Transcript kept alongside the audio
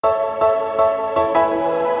What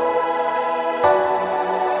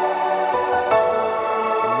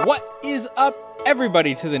is up,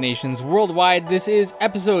 everybody, to the nations worldwide? This is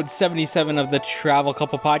episode 77 of the Travel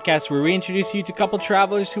Couple Podcast, where we introduce you to couple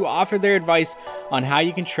travelers who offer their advice on how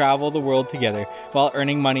you can travel the world together while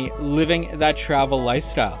earning money, living that travel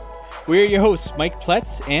lifestyle. We're your hosts, Mike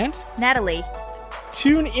Pletz and Natalie.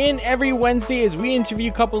 Tune in every Wednesday as we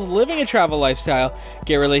interview couples living a travel lifestyle,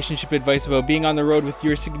 get relationship advice about being on the road with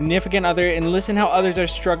your significant other, and listen how others are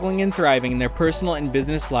struggling and thriving in their personal and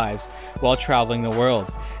business lives while traveling the world.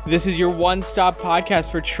 This is your one-stop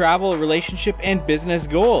podcast for travel, relationship, and business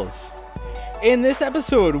goals. In this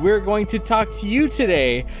episode, we're going to talk to you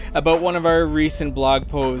today about one of our recent blog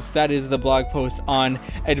posts. That is the blog post on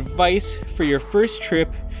advice for your first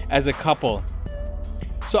trip as a couple.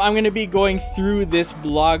 So I'm going to be going through this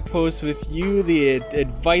blog post with you, the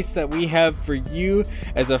advice that we have for you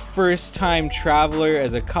as a first-time traveler,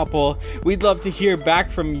 as a couple. We'd love to hear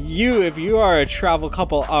back from you if you are a travel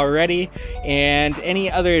couple already, and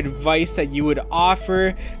any other advice that you would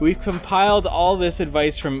offer. We've compiled all this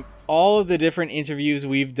advice from all of the different interviews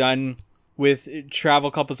we've done with travel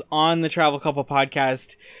couples on the Travel Couple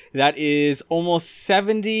Podcast. That is almost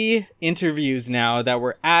 70 interviews now that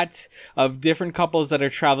we're at of different couples that are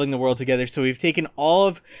traveling the world together. So we've taken all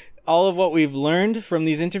of what we've learned from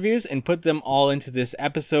these interviews and put them all into this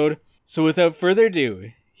episode. So without further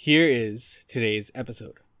ado, here is today's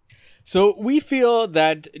episode. So we feel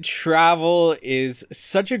that travel is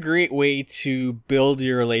such a great way to build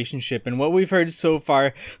your relationship. And what we've heard so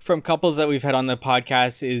far from couples that we've had on the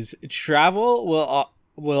podcast is travel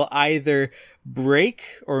will either break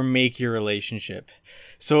or make your relationship.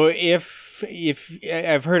 So if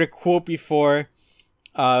I've heard a quote before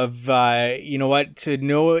of, to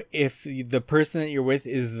know if the person that you're with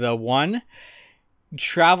is the one,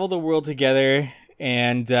 travel the world together.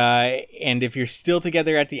 And if you're still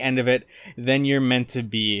together at the end of it, then you're meant to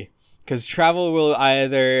be. Because travel will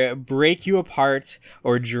either break you apart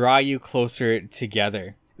or draw you closer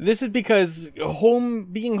together. This is because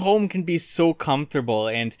being home can be so comfortable.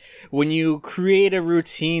 And when you create a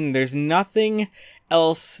routine, there's nothing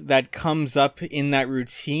else that comes up in that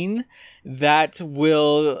routine that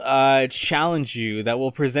will challenge you, that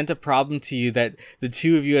will present a problem to you that the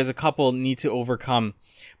two of you as a couple need to overcome.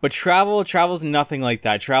 But travel's nothing like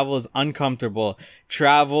that. Travel is uncomfortable.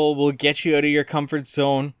 Travel will get you out of your comfort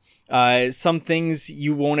zone. Some things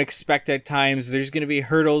you won't expect at times. There's going to be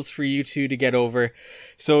hurdles for you two to get over.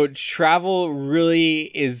 So travel really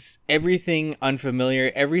is everything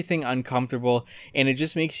unfamiliar, everything uncomfortable, and it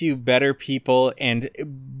just makes you better people and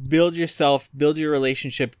build your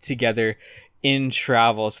relationship together in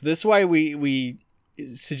travel. So this is why we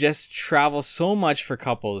suggest travel so much for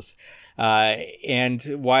couples. And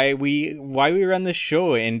why we run this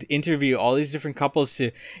show and interview all these different couples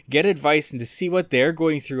to get advice and to see what they're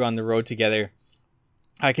going through on the road together.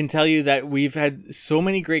 I can tell you that we've had so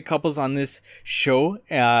many great couples on this show,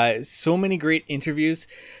 so many great interviews.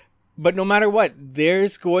 But no matter what,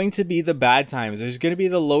 there's going to be the bad times. There's going to be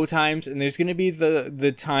the low times, and there's going to be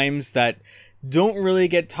the times that don't really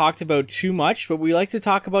get talked about too much, but we like to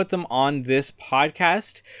talk about them on this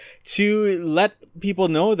podcast to let people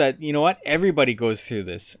know that, you know what, everybody goes through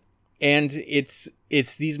this. And it's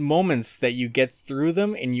these moments that you get through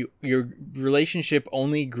them, and your relationship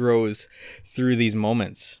only grows through these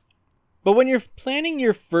moments. But when you're planning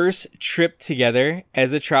your first trip together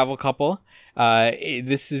as a travel couple,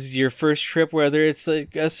 this is your first trip, whether it's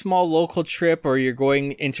like a small local trip or you're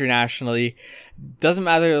going internationally, doesn't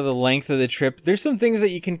matter the length of the trip. There's some things that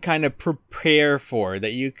you can kind of prepare for,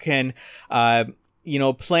 that you can,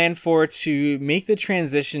 plan for to make the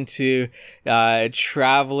transition to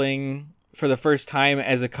traveling for the first time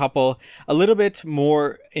as a couple a little bit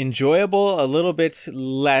more enjoyable, a little bit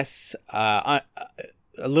less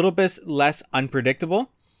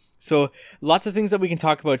unpredictable. So lots of things that we can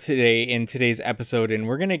talk about today in today's episode, and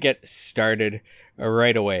we're going to get started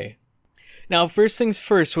right away. Now, first things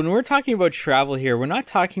first, when we're talking about travel here, we're not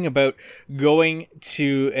talking about going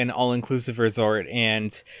to an all-inclusive resort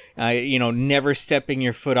and, never stepping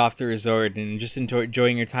your foot off the resort and just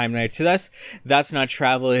enjoying your time there. To us, that's not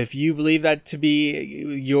travel. If you believe that to be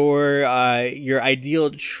your ideal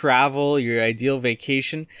travel, your ideal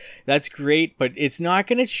vacation, that's great, but it's not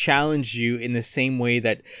going to challenge you in the same way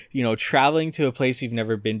that, traveling to a place you've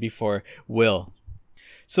never been before will.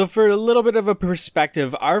 So for a little bit of a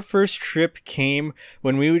perspective, our first trip came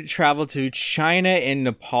when we would travel to China and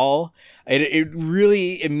Nepal. It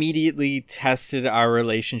really immediately tested our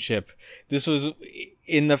relationship. This was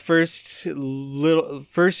in the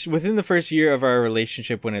within the first year of our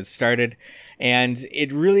relationship when it started, and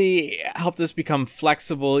it really helped us become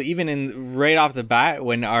flexible even right off the bat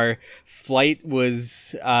when our flight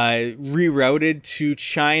was rerouted to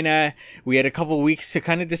China. We had a couple weeks to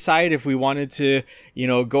kind of decide if we wanted to,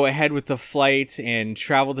 go ahead with the flight and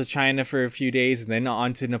travel to China for a few days and then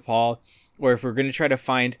on to Nepal, or if we're going to try to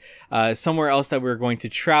find somewhere else that we're going to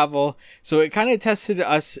travel. So it kind of tested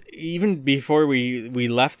us even before we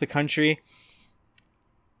left the country.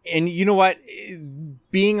 And you know what?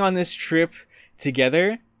 Being on this trip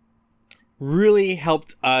together really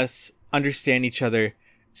helped us understand each other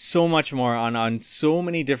so much more on so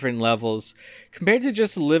many different levels compared to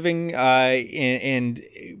just living and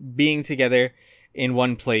being together in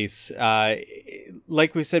one place.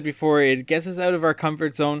 Like we said before, it gets us out of our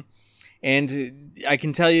comfort zone. And I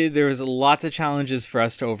can tell you there was lots of challenges for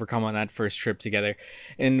us to overcome on that first trip together.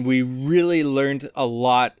 And we really learned a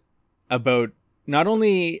lot about not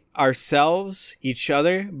only ourselves, each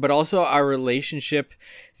other, but also our relationship,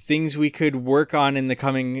 things we could work on in the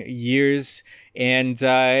coming years. And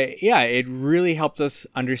it really helped us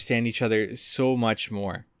understand each other so much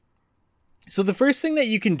more. So the first thing that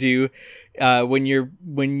you can do when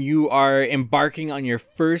you are embarking on your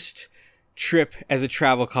first trip as a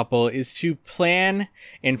travel couple is to plan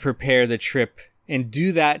and prepare the trip and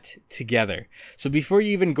do that together. So before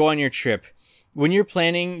you even go on your trip, when you're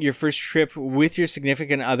planning your first trip with your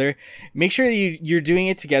significant other, make sure that you're doing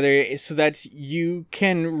it together so that you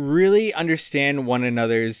can really understand one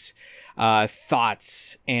another's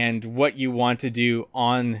thoughts and what you want to do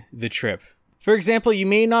on the trip. For example, you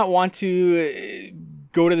may not want to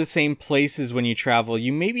go to the same places when you travel.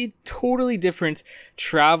 You may be totally different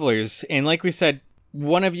travelers. And like we said,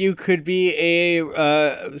 one of you could be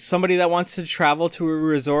somebody that wants to travel to a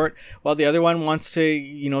resort, while the other one wants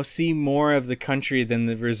to, see more of the country than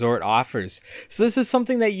the resort offers. So this is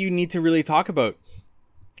something that you need to really talk about.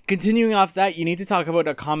 Continuing off that, you need to talk about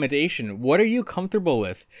accommodation. What are you comfortable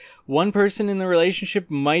with? One person in the relationship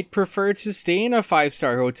might prefer to stay in a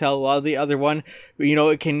 5-star hotel, while the other one,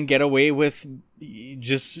 can get away with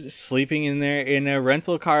just sleeping in a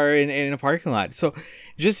rental car in a parking lot. So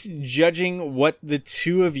just judging what the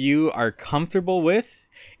two of you are comfortable with,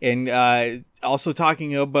 and also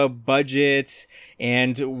talking about budget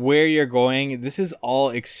and where you're going. This is all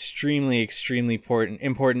extremely, extremely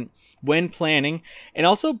important when planning, and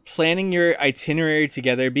also planning your itinerary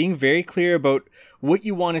together, being very clear about what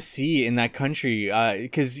you want to see in that country,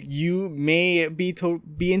 because you may be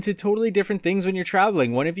into totally different things when you're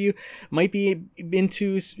traveling. One of you might be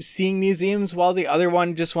into seeing museums, while the other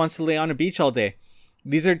one just wants to lay on a beach all day.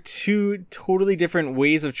 These are two totally different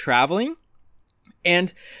ways of traveling,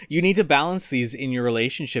 and you need to balance these in your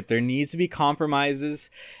relationship. There needs to be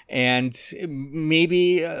compromises, and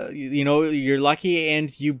maybe, you're lucky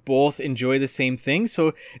and you both enjoy the same thing.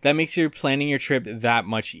 So that makes your planning your trip that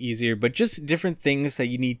much easier, but just different things that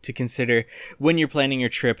you need to consider when you're planning your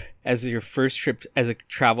trip as your first trip as a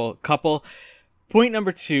travel couple. Point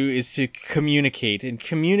number 2 is to communicate, and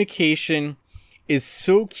communication is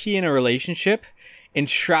so key in a relationship. And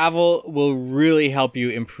travel will really help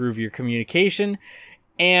you improve your communication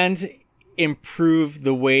and improve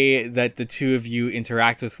the way that the two of you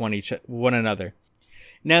interact with one another.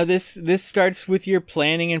 Now, this starts with your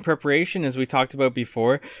planning and preparation, as we talked about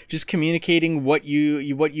before. Just communicating what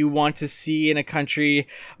you want to see in a country,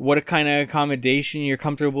 what kind of accommodation you're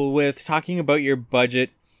comfortable with, talking about your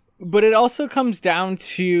budget. But it also comes down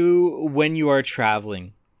to when you are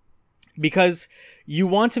traveling, because you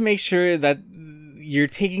want to make sure that you're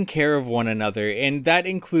taking care of one another, and that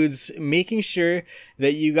includes making sure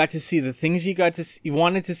that you got to see the things you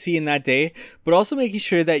wanted to see in that day, but also making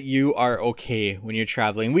sure that you are okay when you're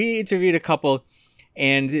traveling. We interviewed a couple,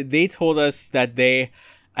 and they told us that they,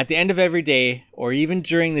 at the end of every day, or even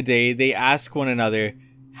during the day, they ask one another,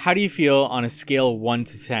 "How do you feel on a scale of 1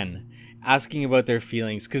 to 10?" Asking about their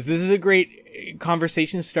feelings, because this is a great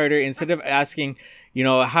conversation starter. Instead of asking,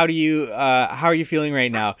 how are you feeling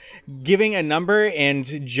right now? Giving a number and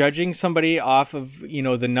judging somebody off of,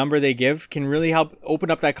 the number they give can really help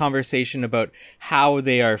open up that conversation about how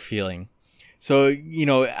they are feeling. So,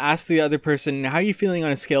 ask the other person, how are you feeling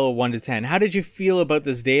on a scale of 1 to 10? How did you feel about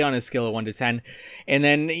this day on a scale of 1 to 10? And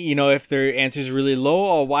then, if their answer is really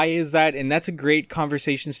low, why is that? And that's a great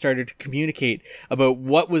conversation starter to communicate about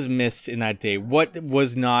what was missed in that day, what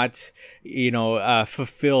was not,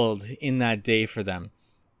 fulfilled in that day for them.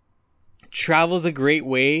 Travel is a great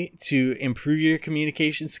way to improve your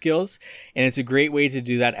communication skills, and it's a great way to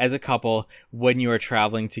do that as a couple when you are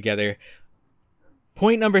traveling together.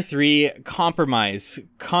 Point number 3, compromise.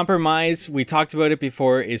 Compromise, we talked about it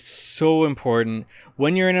before, is so important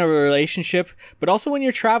when you're in a relationship, but also when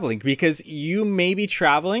you're traveling, because you may be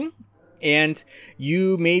traveling and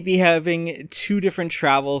you may be having 2 different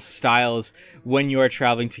travel styles when you are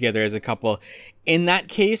traveling together as a couple. In that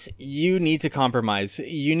case, you need to compromise.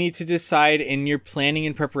 You need to decide in your planning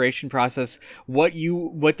and preparation process what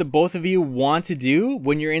the both of you want to do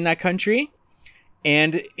when you're in that country.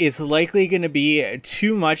 And it's likely going to be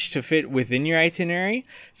too much to fit within your itinerary.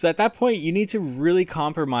 So at that point, you need to really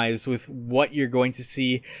compromise with what you're going to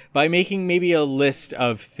see by making maybe a list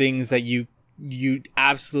of things that you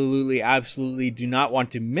absolutely do not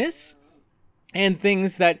want to miss, and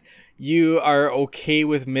things that you are okay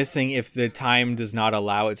with missing if the time does not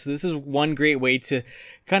allow it. So this is one great way to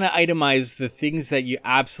kind of itemize the things that you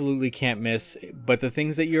absolutely can't miss, but the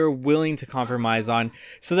things that you're willing to compromise on,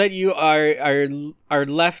 so that you are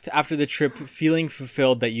left after the trip feeling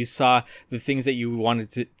fulfilled, that you saw the things that you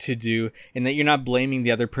wanted to do, and that you're not blaming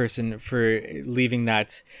the other person for leaving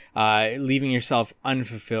yourself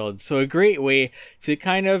unfulfilled. So a great way to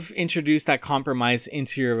kind of introduce that compromise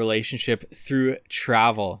into your relationship through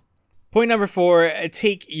travel. Point number 4,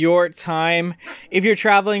 take your time. If you're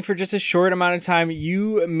traveling for just a short amount of time,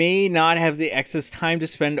 you may not have the excess time to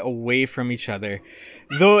spend away from each other.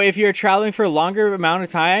 Though if you're traveling for a longer amount of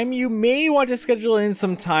time, you may want to schedule in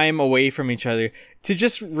some time away from each other to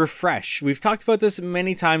just refresh. We've talked about this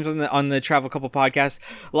many times on the Travel Couple podcast.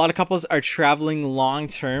 A lot of couples are traveling long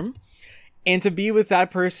term. And to be with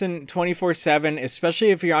that person 24/7, especially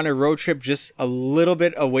if you're on a road trip just a little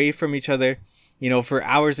bit away from each other, for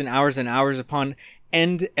hours and hours and hours upon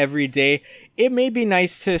end every day, it may be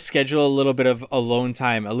nice to schedule a little bit of alone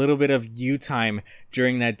time, a little bit of you time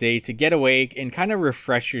during that day to get away and kind of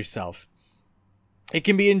refresh yourself. It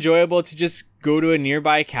can be enjoyable to just go to a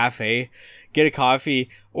nearby cafe, get a coffee,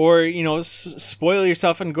 or, spoil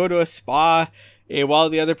yourself and go to a spa while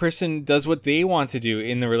the other person does what they want to do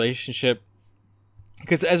in the relationship.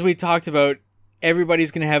 Because as we talked about, everybody's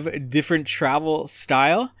going to have a different travel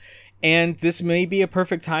style. And this may be a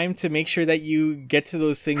perfect time to make sure that you get to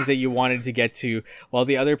those things that you wanted to get to, while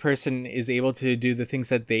the other person is able to do the things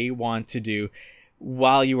that they want to do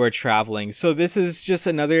while you are traveling. So this is just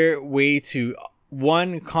another way to,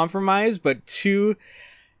 1, compromise, but 2,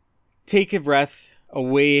 take a breath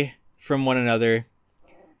away from one another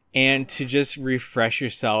and to just refresh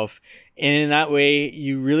yourself. And in that way,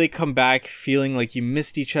 you really come back feeling like you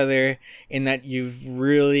missed each other, and that you've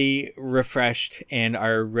really refreshed and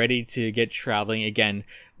are ready to get traveling again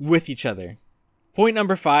with each other. Point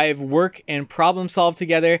number 5, work and problem solve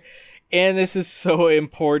together. And this is so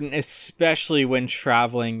important, especially when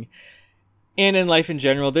traveling and in life in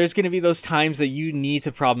general. There's going to be those times that you need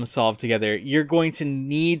to problem solve together. You're going to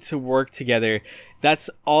need to work together. That's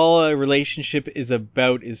all a relationship is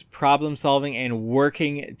about, is problem solving and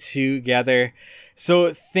working together.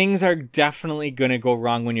 So things are definitely going to go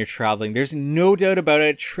wrong when you're traveling. There's no doubt about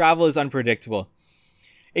it. Travel is unpredictable.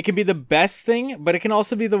 It can be the best thing, but it can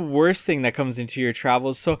also be the worst thing that comes into your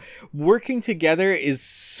travels. So working together is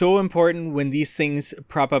so important when these things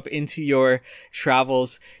prop up into your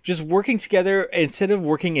travels. Just working together instead of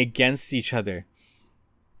working against each other.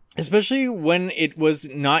 Especially when it was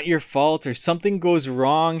not your fault or something goes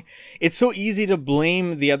wrong. It's so easy to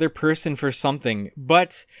blame the other person for something.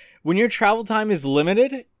 But when your travel time is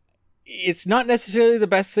limited, it's not necessarily the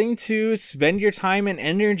best thing to spend your time and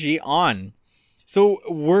energy on. So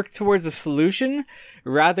work towards a solution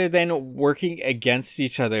rather than working against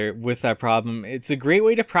each other with that problem. It's a great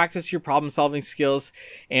way to practice your problem solving skills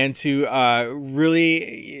and to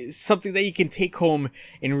really something that you can take home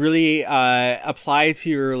and really apply to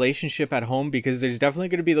your relationship at home, because there's definitely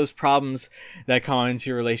going to be those problems that come into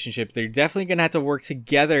your relationship. They're definitely going to have to work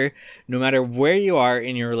together no matter where you are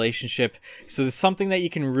in your relationship. So it's something that you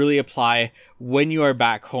can really apply when you are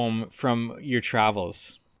back home from your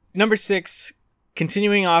travels. Number 6,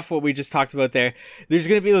 continuing off what we just talked about there's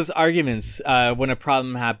going to be those arguments when a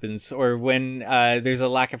problem happens, or when there's a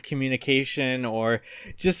lack of communication, or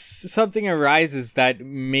just something arises that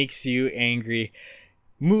makes you angry.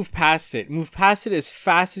 Move past it. Move past it as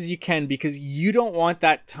fast as you can, because you don't want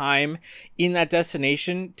that time in that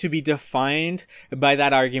destination to be defined by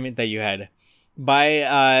that argument that you had. By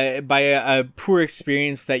a poor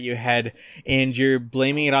experience that you had, and you're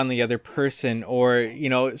blaming it on the other person, or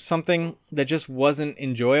something that just wasn't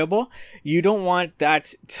enjoyable. You don't want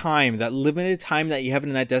that time, that limited time that you have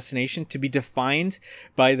in that destination, to be defined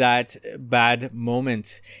by that bad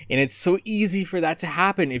moment. And it's so easy for that to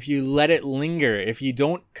happen if you let it linger, if you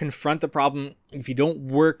don't confront the problem, if you don't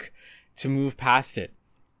work to move past it.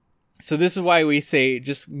 So this is why we say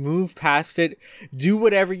just move past it. Do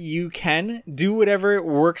whatever you can. Do whatever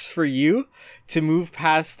works for you to move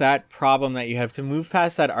past that problem that you have, to move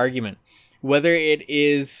past that argument. Whether it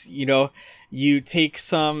is, you take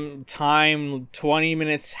some time, 20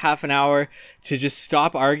 minutes, half an hour to just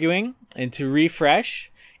stop arguing and to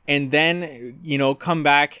refresh, and then, come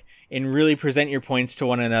back and really present your points to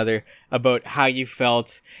one another about how you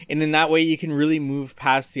felt. And in that way, you can really move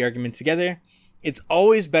past the argument together. It's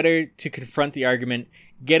always better to confront the argument,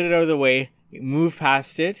 get it out of the way, move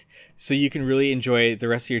past it, so you can really enjoy the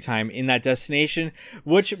rest of your time in that destination.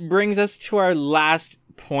 Which brings us to our last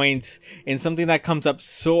point, and something that comes up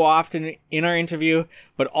so often in our interview,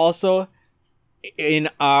 but also in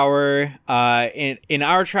our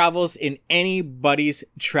travels, in anybody's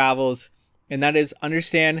travels, and that is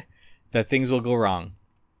understand that things will go wrong.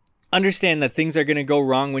 Understand that things are going to go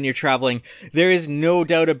wrong when you're traveling. There is no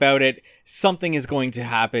doubt about it. Something is going to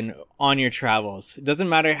happen on your travels. It doesn't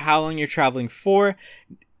matter how long you're traveling for.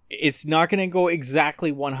 It's not going to go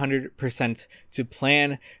exactly 100% to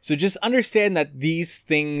plan. So just understand that these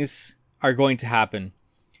things are going to happen.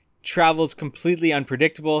 Travel is completely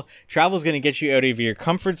unpredictable. Travel is going to get you out of your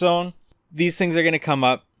comfort zone. These things are going to come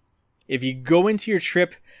up. If you go into your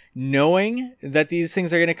trip knowing that these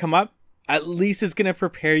things are going to come up, at least it's going to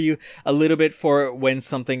prepare you a little bit for when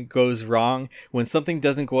something goes wrong, when something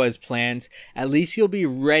doesn't go as planned. At least you'll be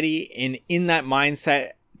ready and in that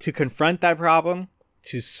mindset to confront that problem,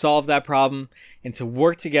 to solve that problem, and to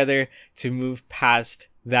work together to move past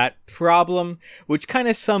that problem, which kind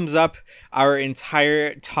of sums up our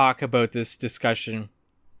entire talk about this discussion.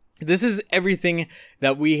 This is everything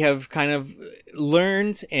that we have kind of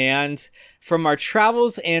learned, and from our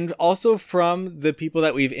travels and also from the people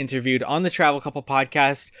that we've interviewed on the Travel Couple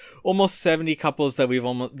podcast, almost 70 couples that we've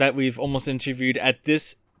almost interviewed at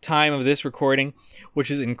this time of this recording,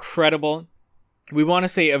 which is incredible. We want to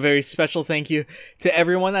say a very special thank you to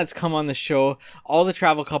everyone that's come on the show, all the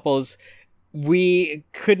travel couples. We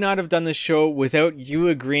could not have done this show without you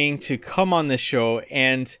agreeing to come on the show,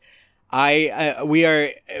 and we are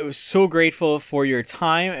so grateful for your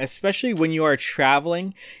time, especially when you are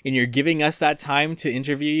traveling and you're giving us that time to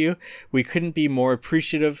interview you. We couldn't be more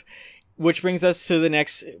appreciative. Which brings us to the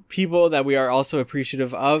next people that we are also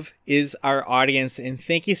appreciative of is our audience. And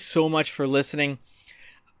thank you so much for listening.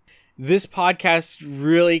 This podcast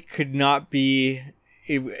really could not be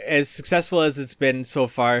as successful as it's been so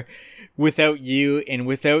far without you, and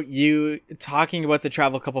without you talking about the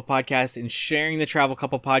Travel Couple podcast and sharing the Travel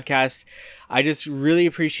Couple podcast. I just really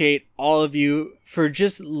appreciate all of you for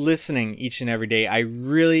just listening each and every day. I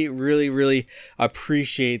really, really, really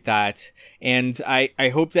appreciate that. And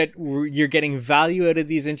I hope that you're getting value out of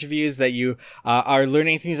these interviews, that you are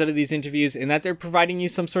learning things out of these interviews, and that they're providing you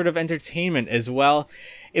some sort of entertainment as well.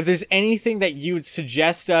 If there's anything that you would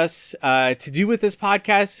suggest us to do with this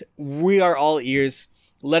podcast, we are all ears.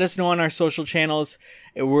 Let us know on our social channels.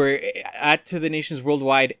 We're at To The Nations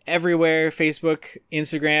Worldwide everywhere. Facebook,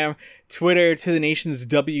 Instagram, Twitter, To The Nations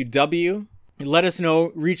WW. Let us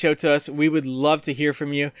know. Reach out to us. We would love to hear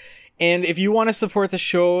from you. And if you want to support the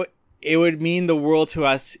show, it would mean the world to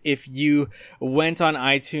us if you went on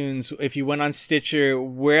iTunes, if you went on Stitcher,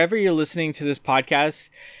 wherever you're listening to this podcast,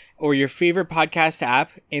 or your favorite podcast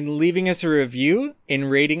app, and leaving us a review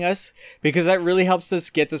and rating us, because that really helps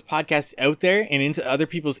us get this podcast out there and into other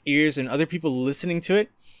people's ears and other people listening to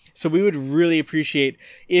it. So we would really appreciate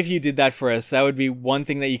if you did that for us. That would be one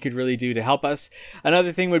thing that you could really do to help us.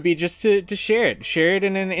 Another thing would be just to share it. Share it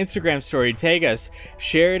in an Instagram story. Tag us.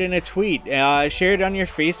 Share it in a tweet. Share it on your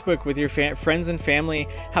Facebook with your friends and family.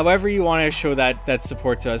 However you want to show that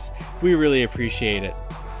support to us. We really appreciate it.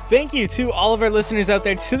 Thank you to all of our listeners out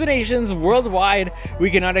there, To The Nations Worldwide.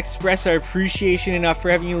 We cannot express our appreciation enough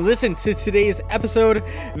for having you listen to today's episode.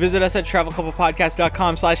 Visit us at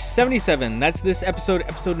travelcouplepodcast.com/77. That's this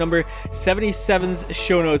episode number 77's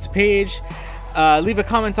show notes page. Leave a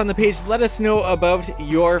comment on the page. Let us know about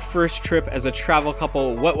your first trip as a travel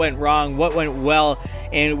couple. What went wrong? What went well?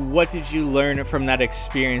 And what did you learn from that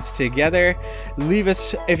experience together? Leave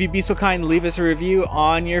us, if you'd be so kind, leave us a review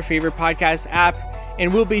on your favorite podcast app.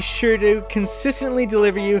 And we'll be sure to consistently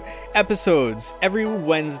deliver you episodes every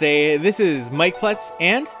Wednesday. This is Mike Pletz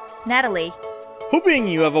and Natalie. Hoping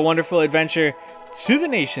you have a wonderful adventure to the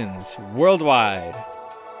nations worldwide.